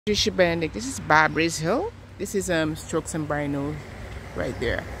This is Barbados Hill. This is Strokes and Bino right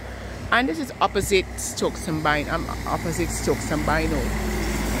there, and this is opposite Strokes and Bino. Opposite Strokes and Bino.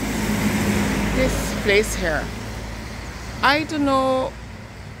 This place here, I don't know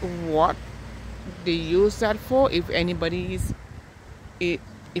what they use that for. If anybody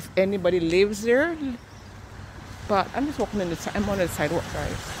lives there, but I'm just walking on I'm on the sidewalk,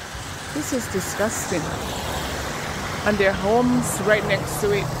 guys. This is disgusting. And their homes right next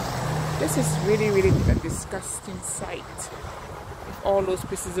to it. This is really a disgusting sight. With all those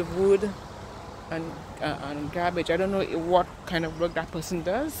pieces of wood and garbage. I don't know what kind of work that person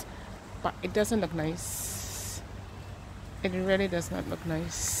does, but it doesn't look nice. It really does not look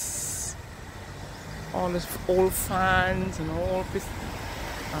nice. All those old fans and all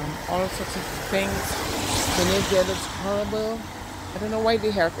sorts of things. The nature looks horrible. I don't know why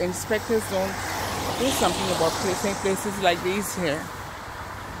they have inspectors don't do something about placing places like these here,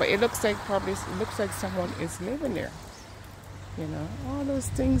 but it looks like someone is living there. You know, all those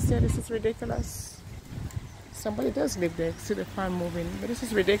things there. This is ridiculous. Somebody does live there. See the fan moving, but this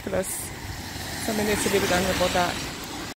is ridiculous. Somebody needs to be done about that.